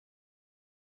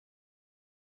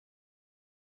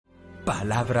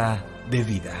Palabra de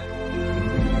vida.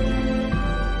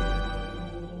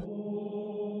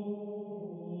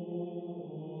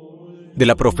 De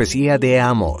la profecía de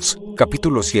Amós,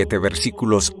 capítulo 7,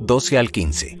 versículos 12 al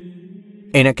 15.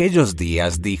 En aquellos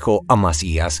días dijo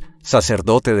Amasías,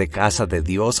 sacerdote de casa de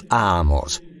Dios, a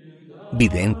Amós: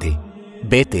 Vidente,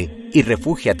 vete y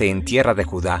refúgiate en tierra de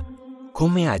Judá.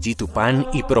 Come allí tu pan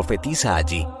y profetiza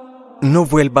allí. No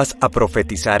vuelvas a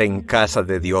profetizar en casa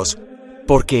de Dios,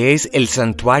 porque es el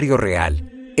santuario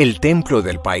real, el templo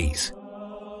del país.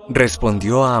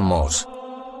 Respondió a Amós: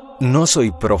 No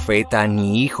soy profeta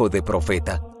ni hijo de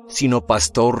profeta, sino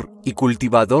pastor y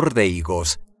cultivador de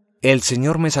higos. El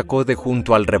Señor me sacó de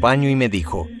junto al rebaño y me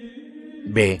dijo: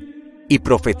 Ve y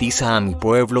profetiza a mi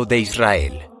pueblo de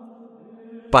Israel.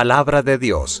 Palabra de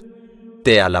Dios.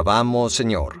 Te alabamos,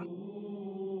 Señor.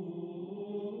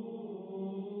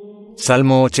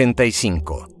 Salmo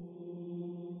 85.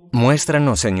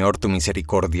 Muéstranos, Señor, tu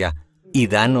misericordia, y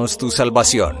danos tu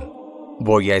salvación.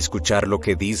 Voy a escuchar lo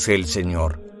que dice el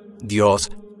Señor.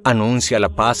 Dios anuncia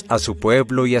la paz a su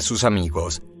pueblo y a sus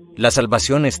amigos. La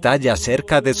salvación está ya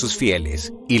cerca de sus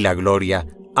fieles, y la gloria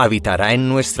habitará en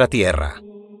nuestra tierra.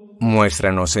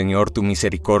 Muéstranos, Señor, tu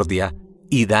misericordia,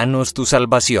 y danos tu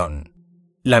salvación.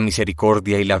 La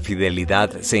misericordia y la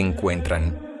fidelidad se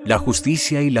encuentran, la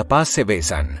justicia y la paz se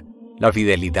besan. La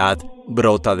fidelidad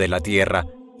brota de la tierra,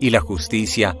 y la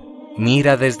justicia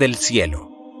mira desde el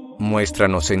cielo.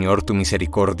 Muéstranos, Señor, tu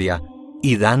misericordia,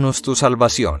 y danos tu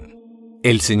salvación.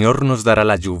 El Señor nos dará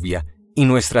la lluvia, y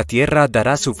nuestra tierra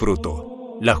dará su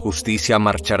fruto. La justicia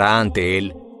marchará ante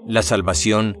Él, la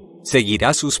salvación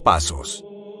seguirá sus pasos.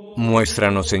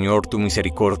 Muéstranos, Señor, tu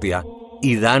misericordia,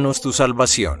 y danos tu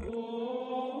salvación.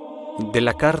 De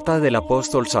la carta del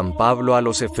apóstol San Pablo a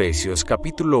los Efesios,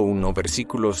 capítulo 1,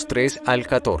 versículos 3 al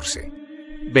 14.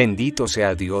 Bendito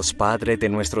sea Dios Padre de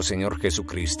nuestro Señor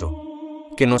Jesucristo,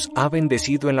 que nos ha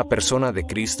bendecido en la persona de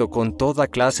Cristo con toda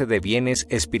clase de bienes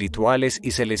espirituales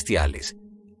y celestiales.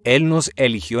 Él nos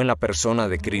eligió en la persona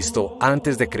de Cristo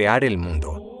antes de crear el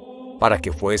mundo, para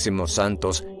que fuésemos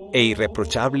santos e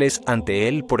irreprochables ante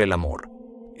Él por el amor.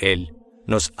 Él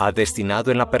nos ha destinado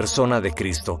en la persona de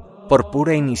Cristo, por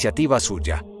pura iniciativa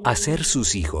suya, a ser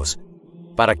sus hijos,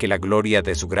 para que la gloria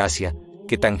de su gracia,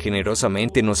 que tan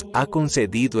generosamente nos ha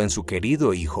concedido en su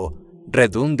querido Hijo,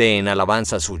 redunde en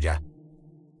alabanza suya.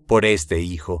 Por este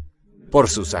Hijo, por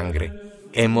su sangre,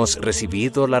 hemos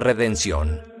recibido la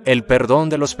redención, el perdón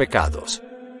de los pecados.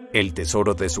 El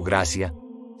tesoro de su gracia,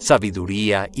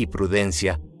 sabiduría y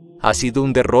prudencia, ha sido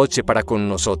un derroche para con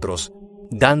nosotros,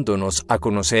 dándonos a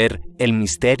conocer el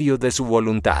misterio de su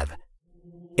voluntad.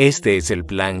 Este es el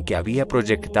plan que había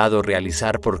proyectado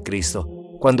realizar por Cristo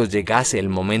cuando llegase el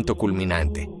momento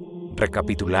culminante: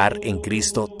 recapitular en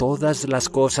Cristo todas las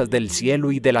cosas del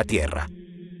cielo y de la tierra.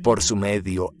 Por su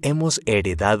medio hemos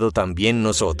heredado también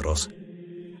nosotros.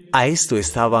 A esto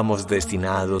estábamos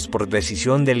destinados por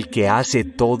decisión del que hace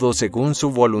todo según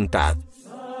su voluntad.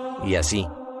 Y así,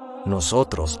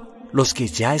 nosotros, los que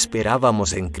ya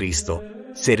esperábamos en Cristo,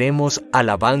 seremos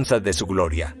alabanza de su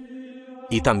gloria.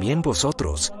 Y también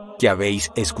vosotros, que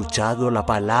habéis escuchado la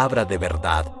palabra de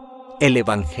verdad, el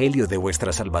evangelio de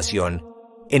vuestra salvación,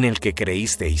 en el que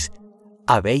creísteis,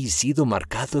 habéis sido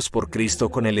marcados por Cristo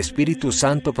con el Espíritu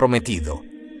Santo prometido,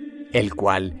 el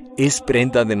cual es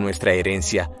prenda de nuestra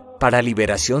herencia para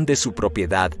liberación de su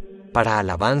propiedad, para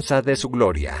alabanza de su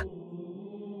gloria.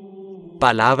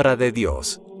 Palabra de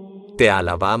Dios. Te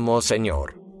alabamos,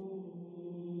 Señor.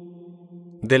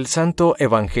 Del Santo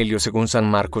Evangelio según San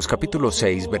Marcos, capítulo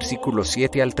 6, versículos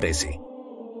 7 al 13.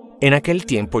 En aquel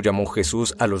tiempo llamó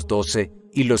Jesús a los 12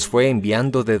 y los fue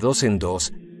enviando de dos en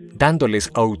dos, dándoles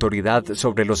autoridad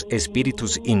sobre los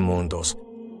espíritus inmundos.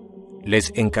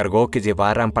 Les encargó que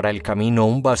llevaran para el camino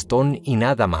un bastón y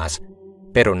nada más,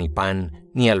 pero ni pan,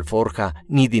 ni alforja,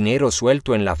 ni dinero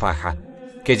suelto en la faja,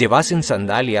 que llevasen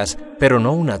sandalias, pero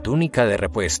no una túnica de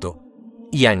repuesto.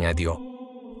 Y añadió: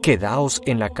 Quedaos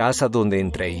en la casa donde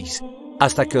entréis,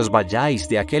 hasta que os vayáis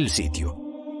de aquel sitio.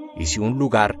 Y si un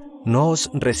lugar no os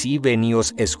recibe ni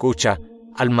os escucha,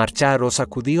 al marcharos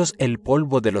sacudíos el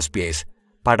polvo de los pies,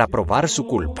 para probar su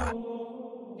culpa.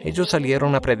 Ellos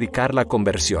salieron a predicar la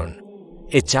conversión,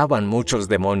 echaban muchos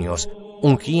demonios,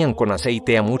 ungían con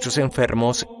aceite a muchos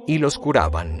enfermos y los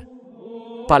curaban.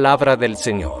 Palabra del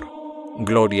Señor.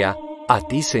 Gloria a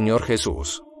ti, Señor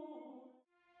Jesús.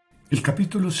 El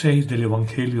capítulo 6 del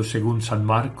Evangelio según San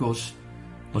Marcos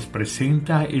nos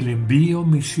presenta el envío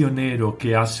misionero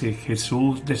que hace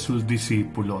Jesús de sus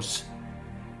discípulos.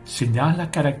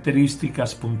 Señala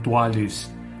características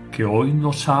puntuales que hoy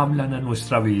nos hablan a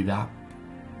nuestra vida.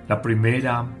 La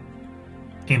primera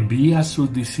envía a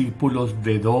sus discípulos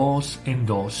de dos en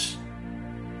dos.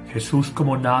 Jesús,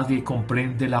 como nadie,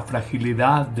 comprende la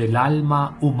fragilidad del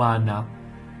alma humana.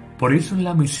 Por eso en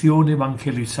la misión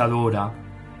evangelizadora,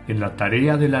 en la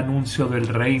tarea del anuncio del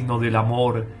reino del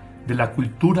amor, de la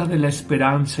cultura de la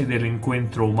esperanza y del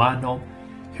encuentro humano,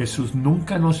 Jesús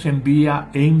nunca nos envía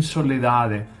en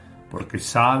soledad, porque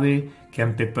sabe que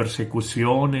ante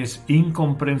persecuciones,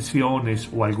 incomprensiones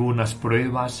o algunas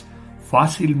pruebas,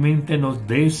 fácilmente nos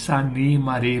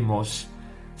desanimaremos.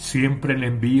 Siempre el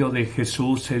envío de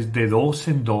Jesús es de dos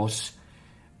en dos.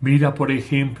 Mira, por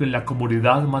ejemplo, en la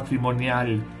comunidad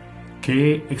matrimonial,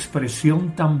 qué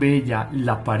expresión tan bella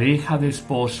la pareja de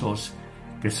esposos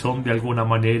que son de alguna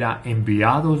manera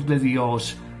enviados de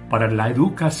Dios para la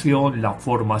educación, la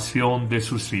formación de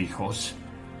sus hijos.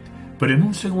 Pero en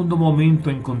un segundo momento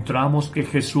encontramos que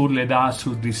Jesús le da a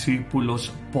sus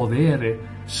discípulos poder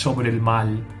sobre el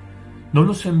mal. No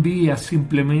los envía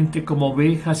simplemente como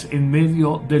ovejas en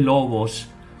medio de lobos,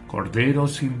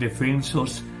 corderos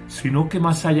indefensos, sino que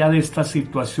más allá de esta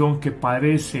situación que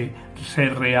parece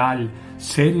ser real,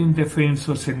 ser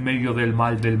indefensos en medio del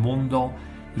mal del mundo,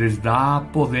 les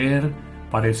da poder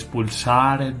para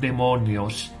expulsar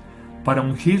demonios, para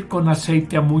ungir con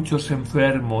aceite a muchos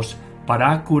enfermos,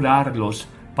 para curarlos,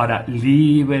 para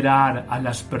liberar a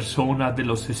las personas de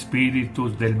los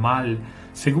espíritus del mal,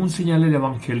 según señala el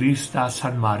evangelista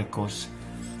San Marcos.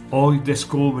 Hoy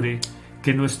descubre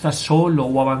que no estás solo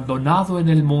o abandonado en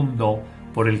el mundo,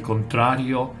 por el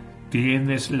contrario,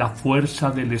 tienes la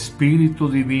fuerza del Espíritu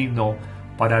Divino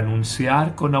para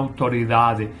anunciar con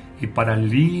autoridad y para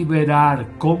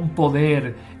liberar con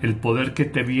poder, el poder que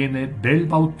te viene del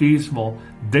bautismo,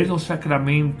 de los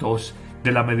sacramentos,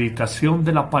 de la meditación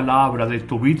de la palabra, de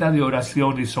tu vida de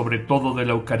oración y sobre todo de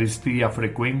la Eucaristía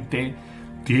frecuente.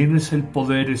 Tienes el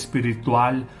poder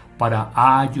espiritual para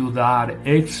ayudar,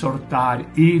 exhortar,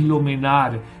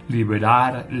 iluminar,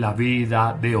 liberar la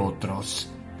vida de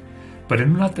otros. Pero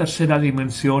en una tercera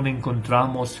dimensión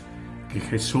encontramos que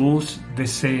Jesús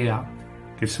desea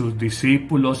que sus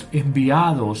discípulos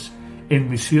enviados en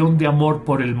misión de amor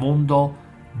por el mundo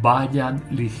vayan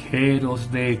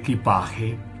ligeros de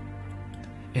equipaje.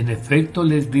 En efecto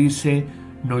les dice,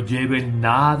 no lleven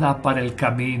nada para el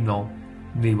camino,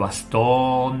 ni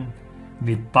bastón,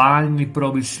 ni pan, ni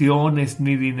provisiones,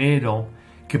 ni dinero,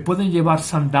 que pueden llevar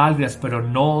sandalias, pero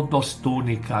no dos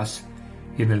túnicas.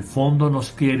 Y en el fondo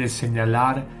nos quiere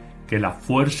señalar que la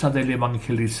fuerza del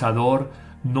evangelizador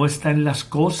no está en las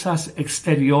cosas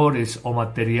exteriores o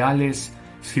materiales,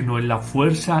 sino en la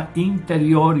fuerza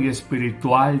interior y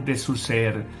espiritual de su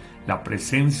ser, la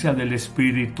presencia del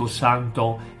Espíritu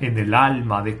Santo en el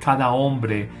alma de cada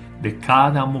hombre, de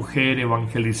cada mujer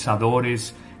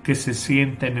evangelizadores que se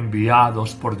sienten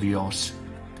enviados por Dios.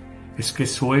 Es que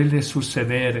suele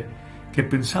suceder que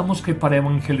pensamos que para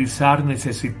evangelizar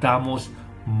necesitamos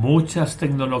muchas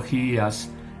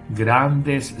tecnologías,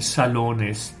 grandes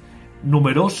salones,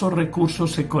 numerosos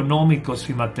recursos económicos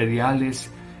y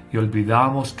materiales, y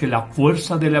olvidamos que la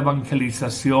fuerza de la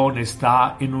evangelización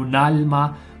está en un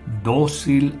alma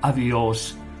dócil a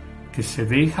Dios, que se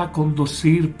deja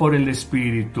conducir por el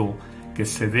Espíritu, que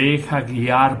se deja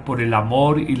guiar por el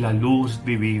amor y la luz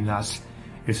divinas.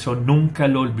 Eso nunca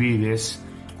lo olvides.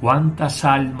 Cuántas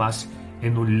almas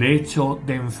en un lecho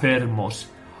de enfermos,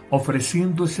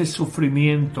 ofreciendo ese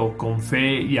sufrimiento con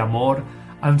fe y amor,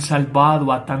 han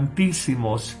salvado a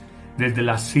tantísimos desde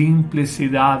la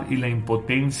simplicidad y la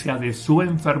impotencia de su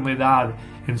enfermedad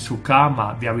en su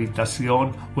cama de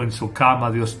habitación o en su cama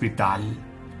de hospital.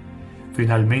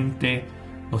 Finalmente,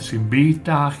 nos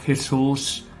invita a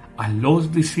Jesús, a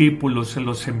los discípulos y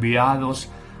los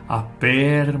enviados, a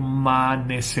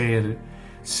permanecer.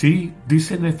 Sí,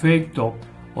 dice en efecto,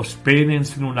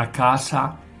 hospédense en una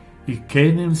casa y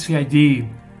quédense allí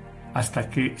hasta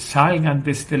que salgan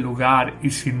de este lugar, y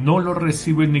si no los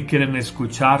reciben ni quieren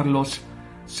escucharlos,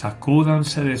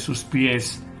 sacúdanse de sus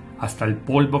pies hasta el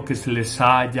polvo que se les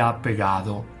haya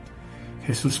pegado.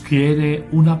 Jesús quiere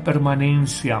una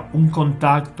permanencia, un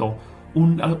contacto,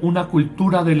 una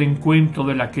cultura del encuentro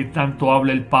de la que tanto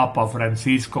habla el Papa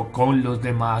Francisco con los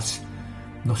demás.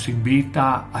 Nos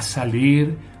invita a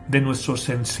salir de nuestros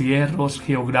encierros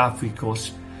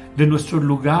geográficos, de nuestros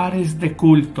lugares de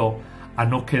culto, a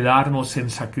no quedarnos en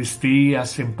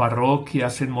sacristías, en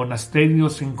parroquias, en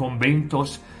monasterios, en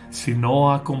conventos,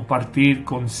 sino a compartir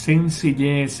con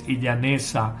sencillez y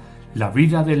llaneza la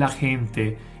vida de la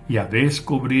gente y a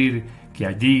descubrir que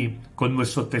allí, con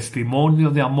nuestro testimonio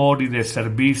de amor y de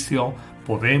servicio,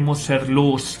 podemos ser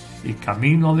luz y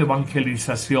camino de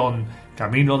evangelización,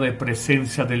 camino de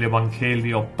presencia del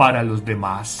Evangelio para los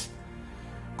demás.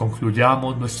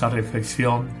 Concluyamos nuestra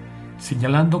reflexión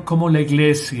señalando cómo la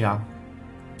Iglesia,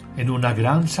 en una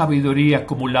gran sabiduría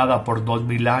acumulada por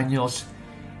 2000 años,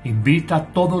 invita a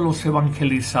todos los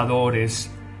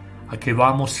evangelizadores a que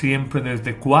vamos siempre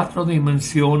desde 4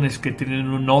 dimensiones que tienen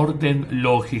un orden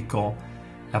lógico.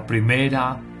 La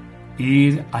primera,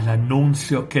 ir al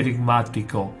anuncio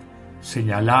querigmático,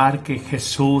 señalar que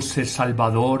Jesús es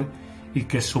Salvador y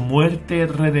que su muerte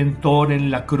redentora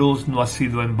en la cruz no ha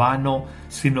sido en vano,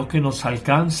 sino que nos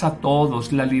alcanza a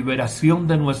todos la liberación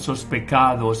de nuestros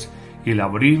pecados y el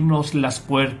abrirnos las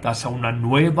puertas a una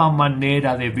nueva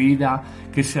manera de vida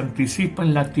que se anticipa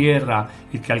en la tierra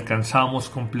y que alcanzamos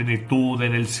con plenitud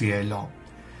en el cielo.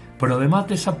 Pero además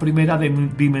de esa primera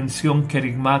dimensión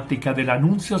querigmática del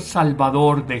anuncio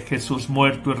salvador de Jesús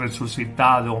muerto y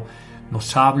resucitado,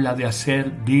 nos habla de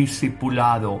hacer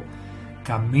discipulado,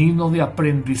 camino de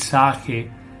aprendizaje,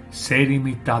 ser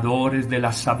imitadores de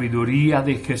la sabiduría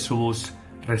de Jesús,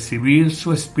 recibir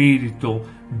su espíritu,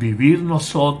 vivir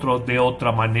nosotros de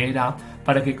otra manera,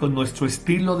 para que con nuestro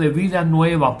estilo de vida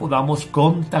nueva podamos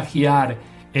contagiar,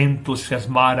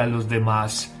 entusiasmar a los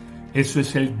demás. Eso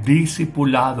es el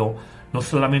discipulado, no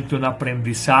solamente un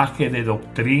aprendizaje de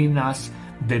doctrinas,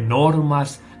 de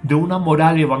normas, de una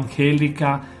moral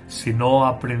evangélica, sino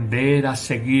aprender a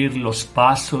seguir los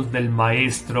pasos del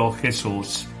Maestro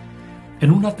Jesús.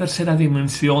 En una tercera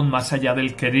dimensión, más allá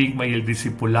del querigma y el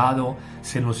discipulado,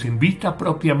 se nos invita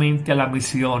propiamente a la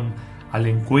misión, al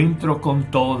encuentro con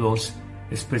todos,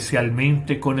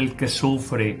 especialmente con el que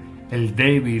sufre, el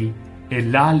débil,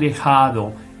 el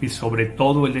alejado y sobre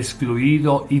todo el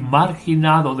excluido y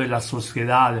marginado de la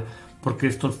sociedad, porque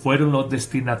estos fueron los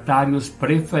destinatarios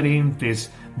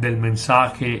preferentes del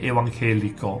mensaje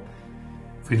evangélico.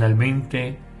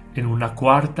 Finalmente, en una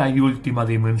cuarta y última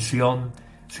dimensión,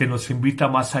 se nos invita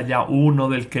más allá, 1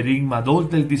 del querigma, 2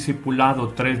 del discipulado,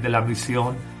 3 de la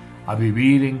misión, a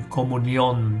vivir en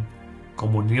comunión,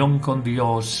 comunión con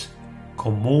Dios,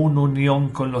 común unión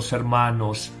con los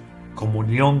hermanos,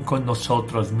 comunión con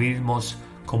nosotros mismos,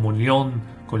 comunión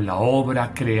con la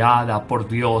obra creada por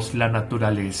Dios, la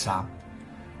naturaleza.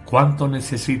 ¿Cuánto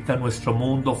necesita nuestro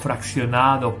mundo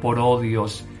fraccionado por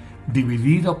odios,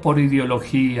 dividido por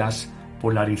ideologías,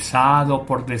 polarizado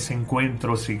por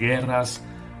desencuentros y guerras?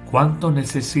 ¿Cuánto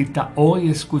necesita hoy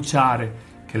escuchar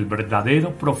que el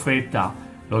verdadero profeta,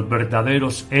 los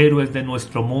verdaderos héroes de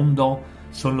nuestro mundo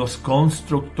son los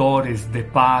constructores de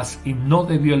paz y no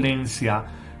de violencia,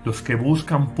 los que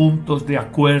buscan puntos de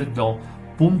acuerdo,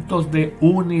 puntos de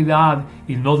unidad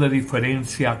y no de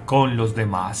diferencia con los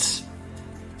demás?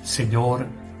 Señor,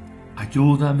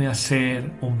 ayúdame a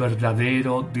ser un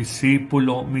verdadero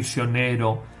discípulo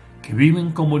misionero que vive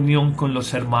en comunión con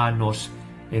los hermanos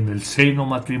en el seno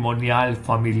matrimonial,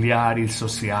 familiar y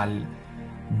social.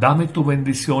 Dame tu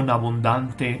bendición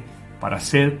abundante para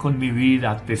hacer con mi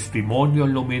vida testimonio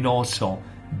luminoso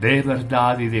de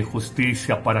verdad y de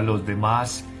justicia para los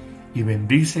demás, y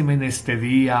bendíceme en este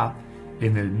día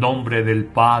en el nombre del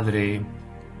Padre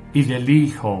y del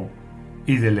Hijo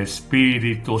y del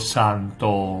Espíritu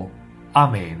Santo.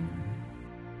 Amén.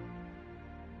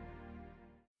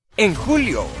 En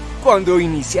julio, cuando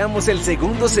iniciamos el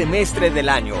segundo semestre del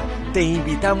año, te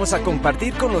invitamos a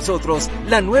compartir con nosotros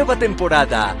la nueva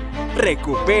temporada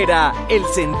Recupera el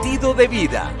sentido de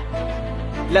vida.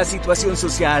 La situación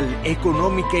social,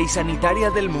 económica y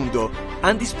sanitaria del mundo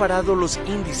han disparado los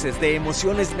índices de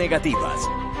emociones negativas,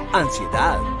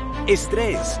 ansiedad,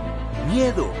 estrés,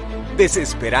 miedo,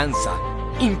 desesperanza,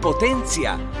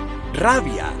 impotencia,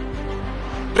 rabia.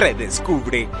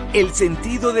 Redescubre el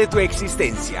sentido de tu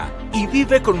existencia y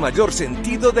vive con mayor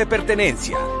sentido de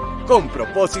pertenencia, con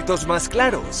propósitos más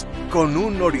claros, con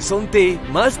un horizonte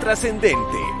más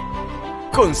trascendente.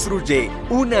 Construye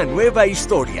una nueva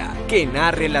historia que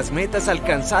narre las metas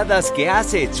alcanzadas que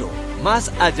has hecho,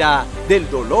 más allá del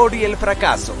dolor y el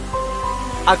fracaso.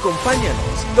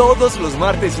 Acompáñanos todos los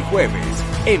martes y jueves,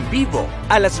 en vivo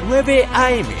a las 9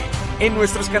 a.m. en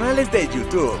nuestros canales de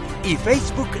YouTube y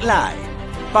Facebook Live.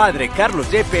 Padre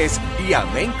Carlos Yepes y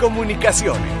Amén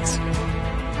Comunicaciones.